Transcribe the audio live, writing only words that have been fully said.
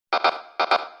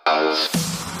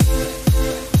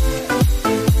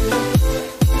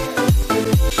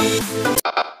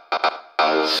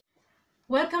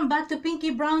Welcome back to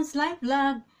Pinky Brown's live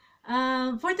vlog.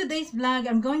 For today's vlog,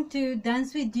 I'm going to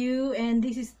dance with you, and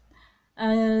this is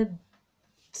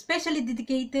specially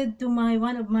dedicated to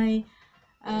one of my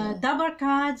Dabar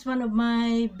Cats, one of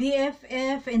my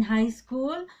BFF in high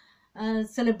school,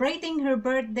 celebrating her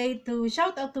birthday. To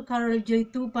shout out to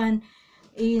C.J Tupan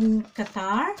in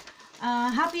Qatar.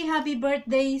 Happy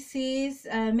birthday, sis.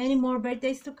 Many more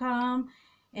birthdays to come,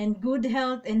 and good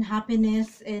health and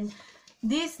happiness. And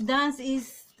this dance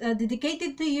is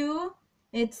dedicated to you.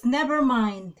 It's never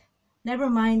mind,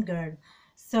 girl.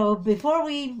 So before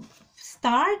we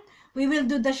start, we will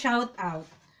do the shout out.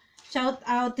 Shout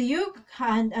out to you,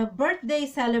 and a birthday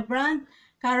celebrant,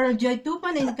 C.J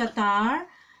Tupan in Qatar,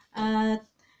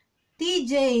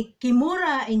 T.J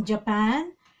Kimura in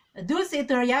Japan, Dulce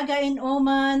Iturriaga in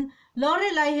Oman,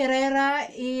 Lorelai Herrera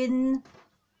in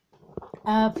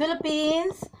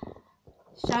Philippines.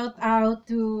 Shout out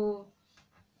to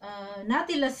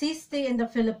Nati Lasiste in the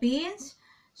Philippines.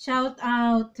 Shout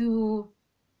out to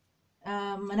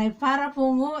Manay Farah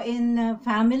Fungo in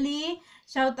family.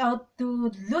 Shout out to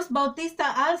Luz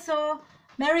Bautista also.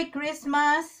 Merry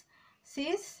Christmas,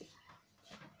 sis.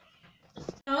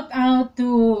 Shout out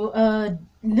to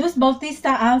Luz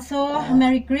Bautista also.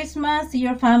 Merry Christmas to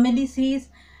your family, sis.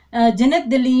 Janet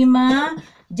De Lima,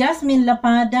 Jasmine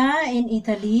Lapada in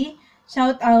Italy.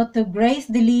 Shout out to Grace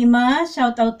De Lima.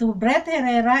 Shout out to Brett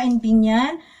Herrera in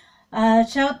Binyan.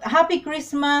 Happy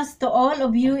Christmas to all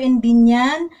of you in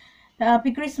Binyan.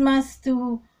 Happy Christmas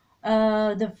to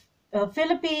the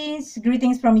Philippines.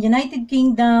 Greetings from United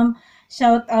Kingdom.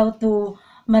 Shout out to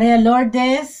Maria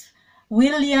Lourdes,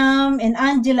 William, and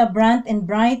Angela Brandt in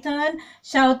Brighton.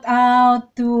 Shout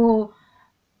out to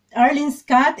Arlene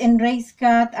Scott and Ray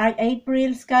Scott,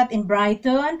 April Scott in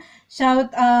Brighton.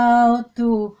 Shout out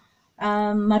to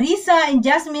Marisa and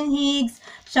Jasmine Higgs.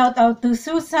 Shout out to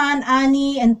Susan,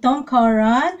 Annie, and Tom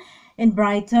Coran in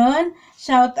Brighton.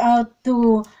 Shout out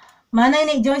to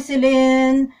Manay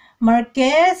Joycelyn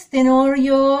Marquez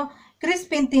Tenorio,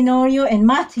 Crispin Tenorio, and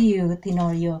Matthew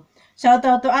Tenorio. Shout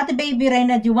out to Ate Baby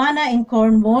Reina Juana in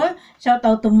Cornwall. Shout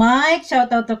out to Mike.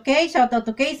 Shout out to Kay. Shout out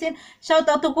to Kaysin. Shout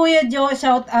out to Kuya Joe.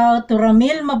 Shout out to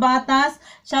Ramil Mabatas.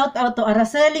 Shout out to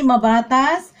Araceli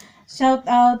Mabatas. Shout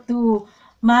out to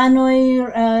Manoy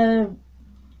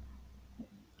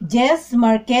Jess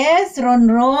Marquez,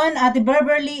 Ron, Ate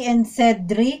Beverly, and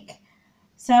Cedric.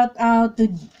 Shout out to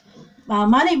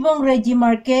Manibong Reggie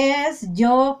Marquez,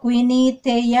 Joe, Queenie,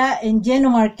 Thea, and Jeno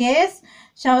Marquez.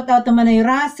 Shout out to Manoy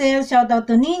Russell. Shout out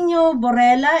to Nino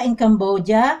Borella in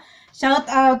Cambodia. Shout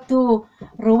out to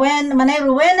Manay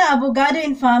Rowena Abogado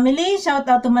in family. Shout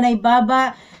out to Manay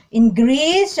Baba in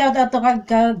Greece. Shout out to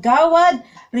Kagawad,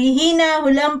 Regina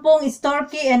Hulampong,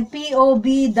 Storky, and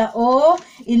POB Dao,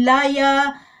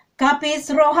 Ilaya, Capiz,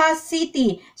 Rojas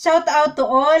City. Shout out to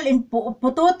all in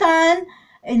Pututan,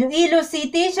 Iloilo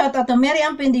City. Shout out to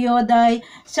Miriam Pindioday.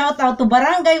 Shout out to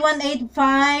Barangay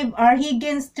 185,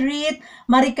 Arhigen Street,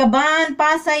 Maricaban,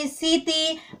 Pasay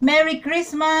City. Merry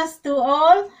Christmas to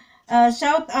all.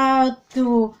 Shout out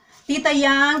to Tita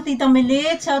Yang, Tita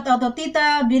Milit. Shout out to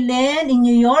Tita Bilen in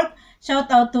New York.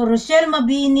 Shout out to Rochelle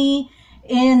Mabini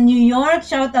in New York.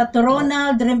 Shout out to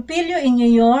Ronald Rempilio in New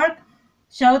York.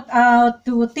 Shout out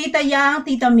to Tita Yang,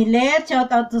 Tita Milet.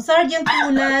 Shout out to Sergeant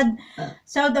Tulad.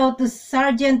 Shout out to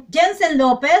Sergeant Jensen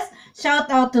Lopez.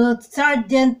 Shout out to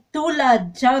Sergeant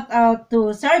Tulad. Shout out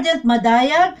to Sergeant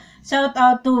Madayag. Shout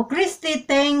out to Christy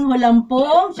Teng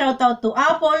Hulampong. Shout out to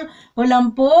Apple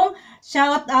Hulampong.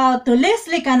 Shout out to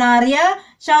Leslie Canaria.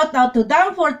 Shout out to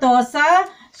Dam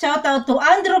Fortosa. Shout out to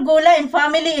Andrew Gula and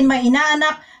family in my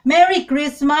inaanak. Merry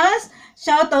Christmas.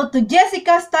 Shout out to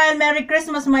Jessica Style. Merry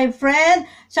Christmas, my friend.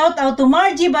 Shout out to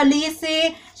Margie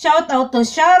Balisi. Shout out to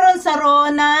Sharon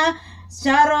Sarona.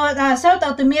 Shout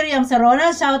out to Miriam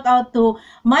Sarona. Shout out to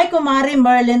my kumari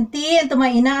Merlin T. And to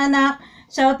my inaanak.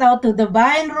 Shout out to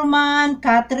Divine Roman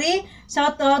Katri.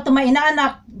 Shout out to my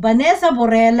inaanak Vanessa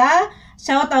Borella.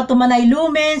 Shout out to Manay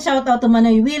Lumen. Shout out to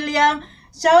Manay William.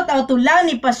 Shout out to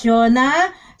Lani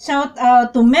Pasiona. Shout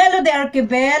out to Melody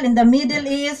Arquibel in the Middle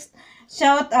East.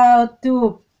 Shout out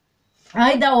to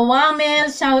Aida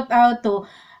Owamel. Shout out to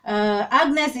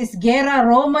Agnes Isguera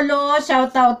Romulo.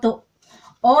 Shout out to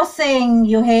Oseng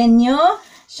Eugenio.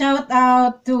 Shout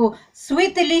out to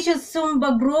Sweet Delicious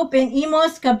Zumba Group in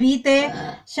Imos, Cavite.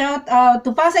 Shout out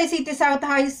to Pasay City South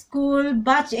High School,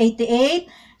 Batch 88.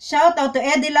 Shout out to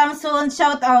Eddie Lamson.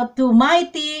 Shout out to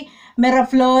Mighty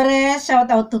Miraflores. Shout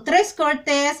out to Tres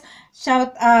Cortez.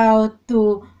 Shout out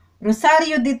to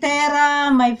Rosario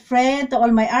Ditera, my friend, to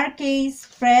all my RKs,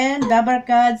 friend,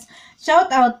 Dabarkads.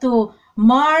 Shout out to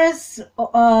Mars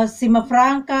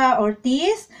Simafranca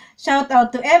Ortiz. Shout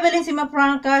out to Evelyn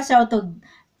Simafranca. Shout out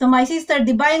to my sister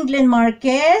Divine Glenn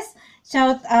Marquez.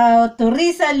 Shout out to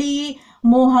Rizali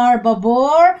Muhar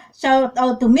Babor. Shout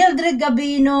out to Mildred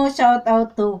Gabino. Shout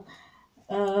out to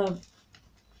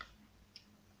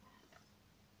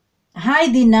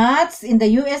Heidi Nuts in the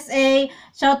USA.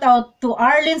 Shout out to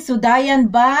Arlen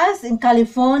Sudayan Bass in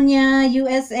California,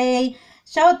 USA.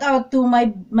 Shout out to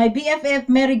my BFF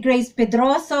Mary Grace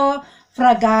Pedroso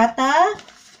Fragata.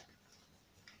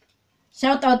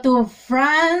 Shout out to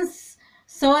Franz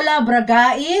Sola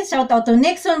Bragai. Shout out to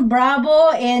Nixon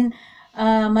Bravo in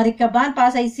Maricaban,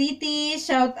 Pasay City.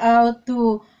 Shout out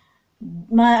to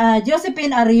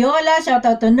Josephine Ariola. Shout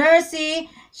out to Nursey.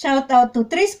 Shout out to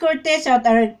Tris Cortez. Shout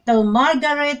out to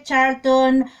Margaret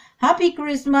Charlton. Happy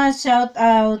Christmas. Shout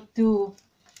out to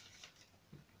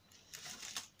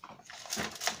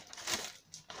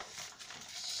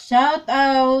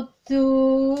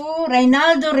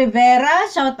Reynaldo Rivera.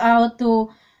 Shout out to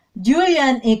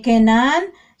Julian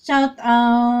Ikenan. Shout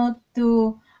out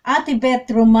to Ate Beth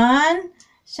Roman.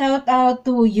 Shout out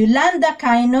to Yolanda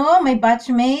Kaino, my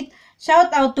batchmate.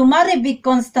 Shout out to Marivic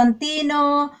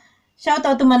Constantino. Shout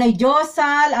out to Manay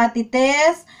Josal, Ate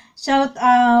Tess. Shout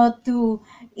out to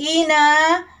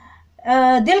Ina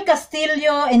Del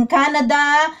Castillo in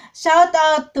Canada. Shout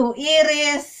out to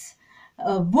Iris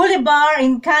Bolivar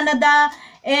in Canada.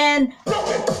 And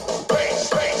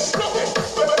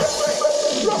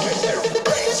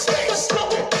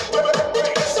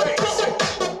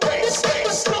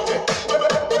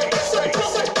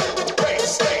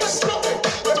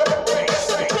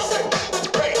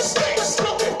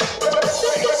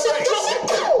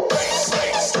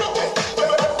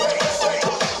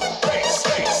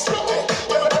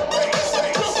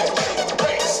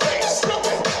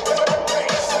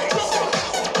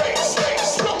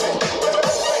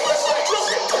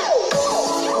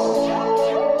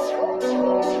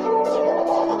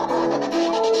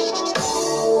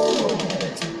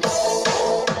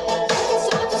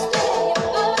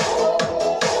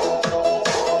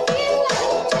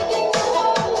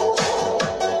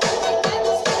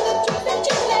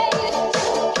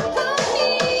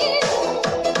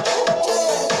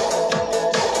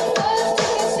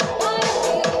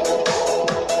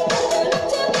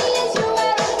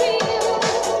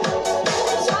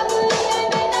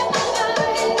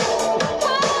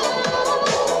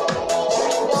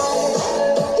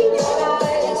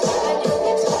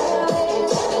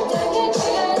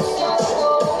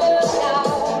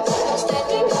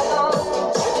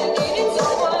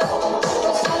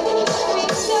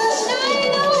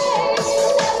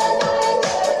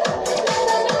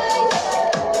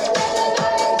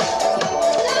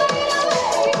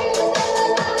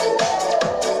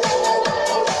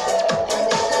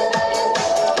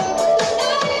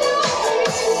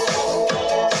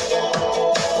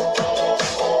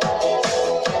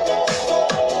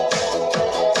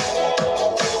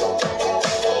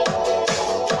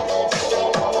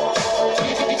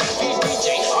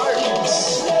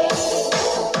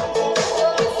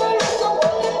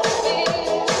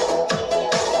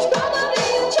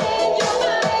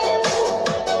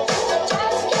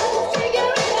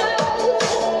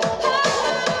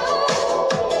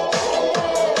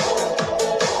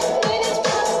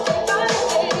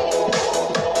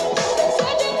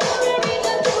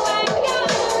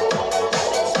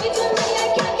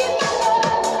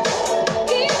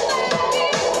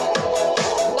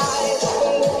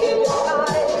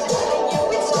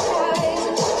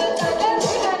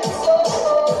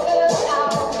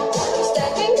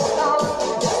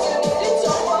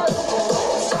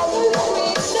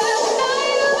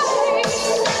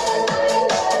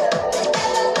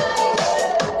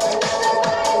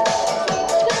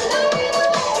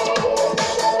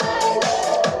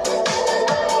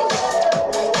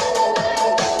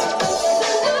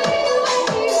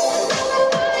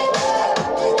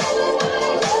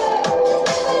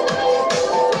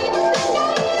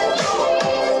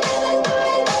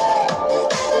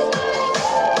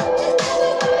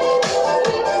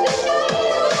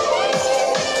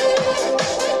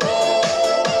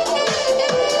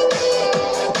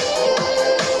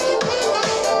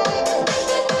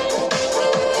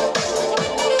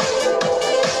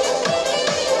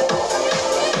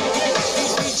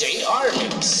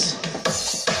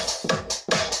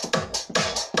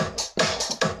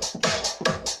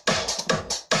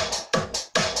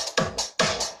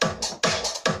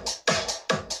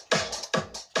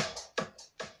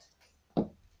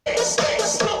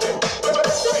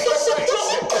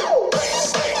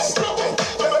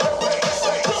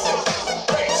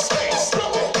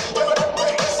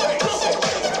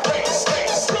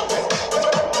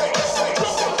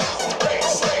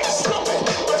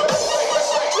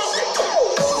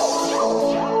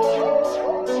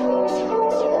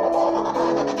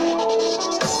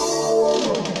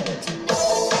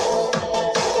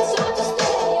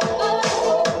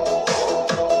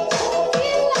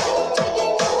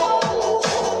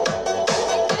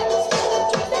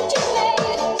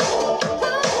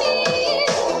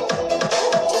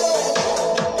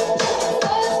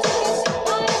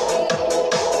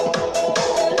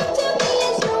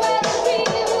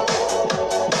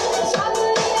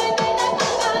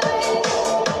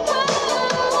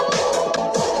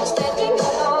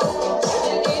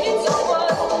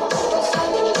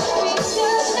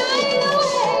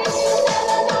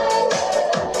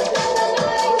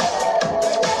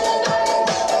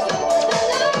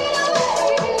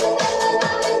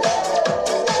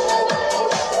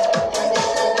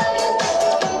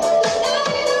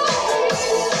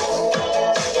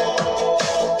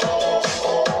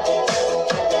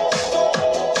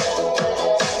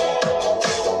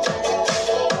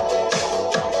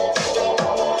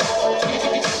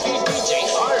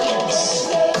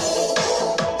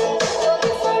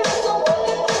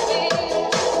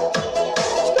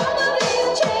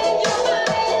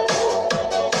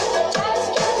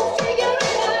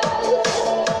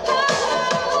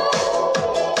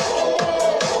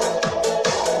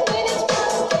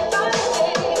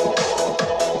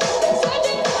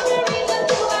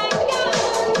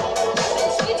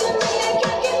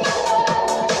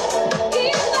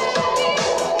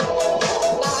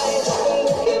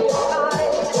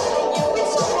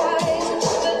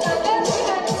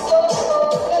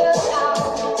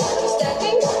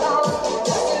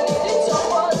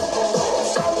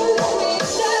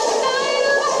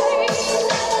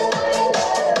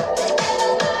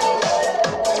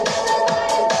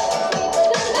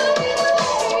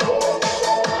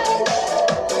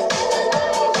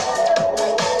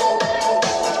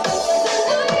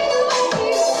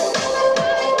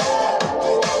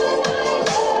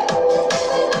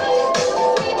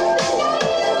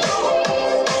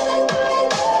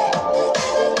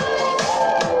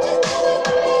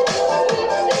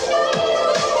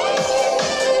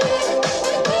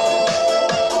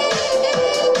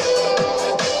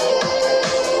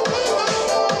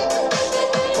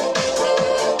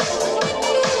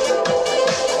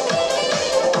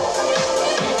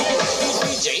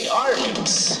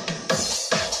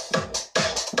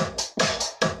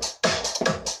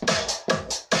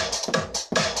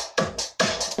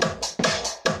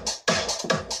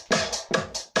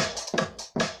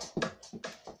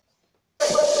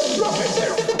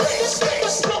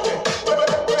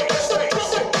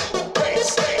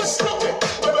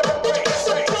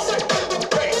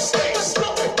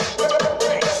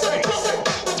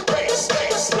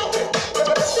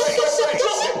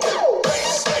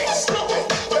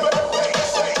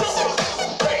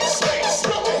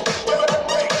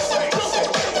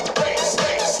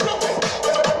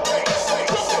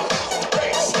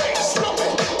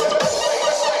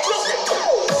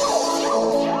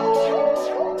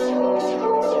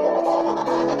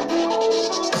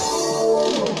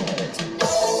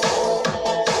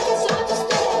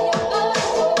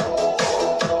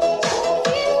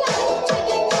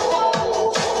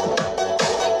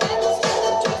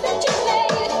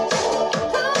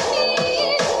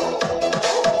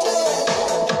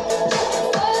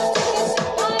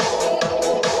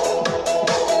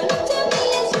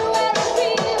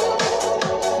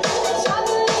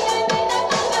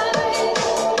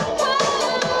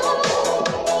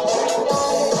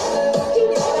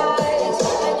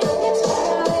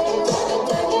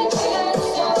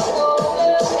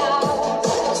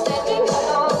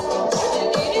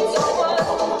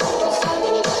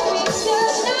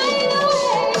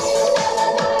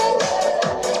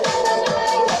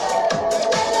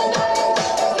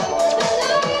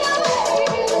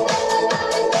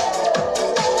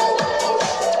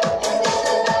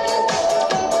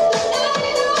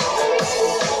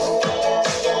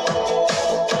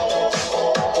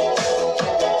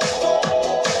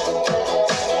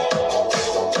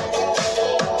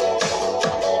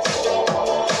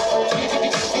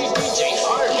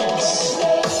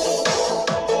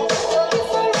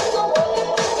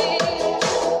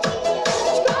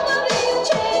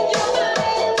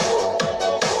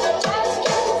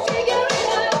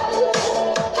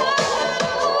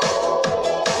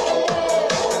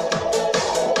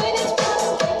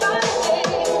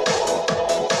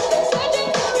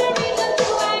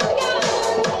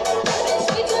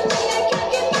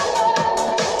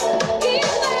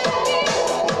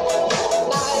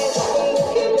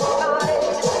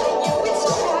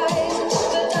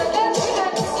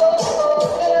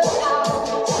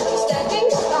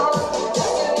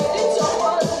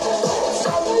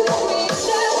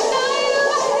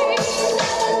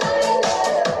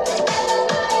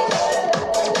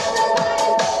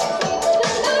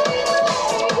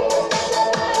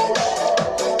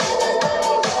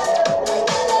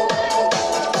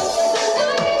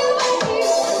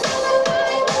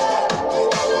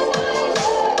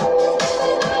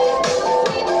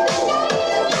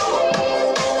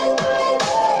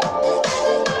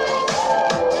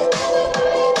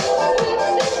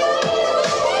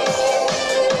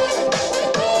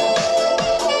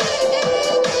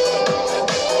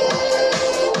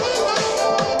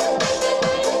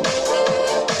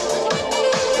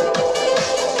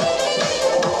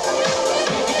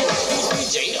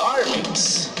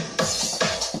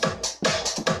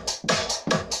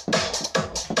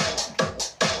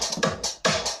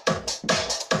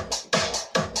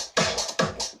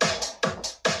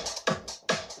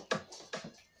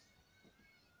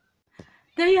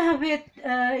There you have it.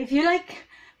 If you like,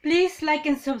 please like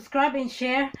and subscribe and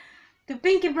share to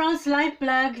Pinky Brown's live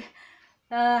blog.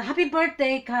 Happy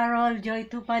birthday, Carol Joy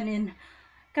Tupan in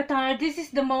Qatar. This is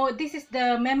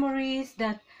the memories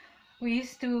that we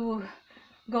used to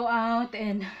go out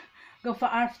and go for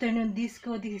afternoon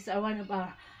disco. This is one of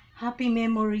our happy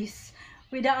memories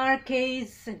with the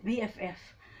arcades and BFF.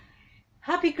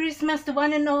 Happy Christmas to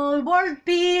one and all. World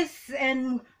peace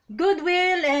and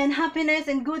goodwill and happiness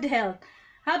and good health.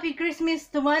 Happy Christmas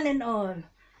to one and all.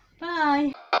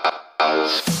 Bye.